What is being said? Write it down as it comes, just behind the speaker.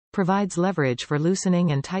provides leverage for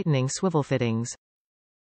loosening and tightening swivel fittings.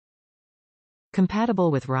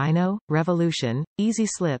 Compatible with Rhino, Revolution, Easy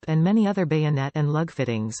Slip and many other bayonet and lug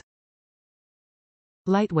fittings.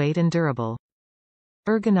 Lightweight and durable.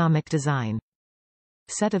 Ergonomic design.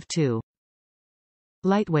 Set of 2.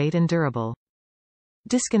 Lightweight and durable.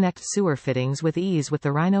 Disconnect sewer fittings with ease with the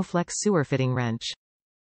RhinoFLEX Sewer Fitting Wrench.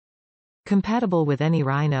 Compatible with any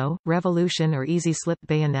Rhino, Revolution or Easy Slip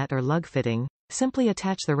bayonet or lug fitting, simply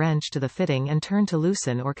attach the wrench to the fitting and turn to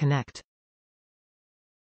loosen or connect.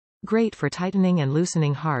 Great for tightening and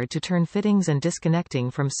loosening hard-to-turn fittings and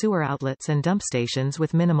disconnecting from sewer outlets and dump stations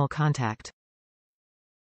with minimal contact.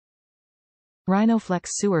 RhinoFLEX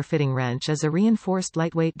Sewer Fitting Wrench is a reinforced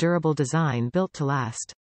lightweight durable design built to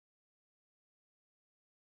last.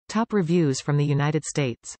 Top reviews from the United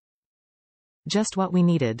States. Just what we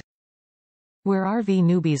needed. We're RV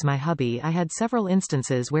newbies. My hubby I had several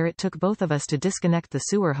instances where it took both of us to disconnect the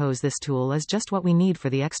sewer hose. This tool is just what we need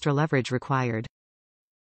for the extra leverage required.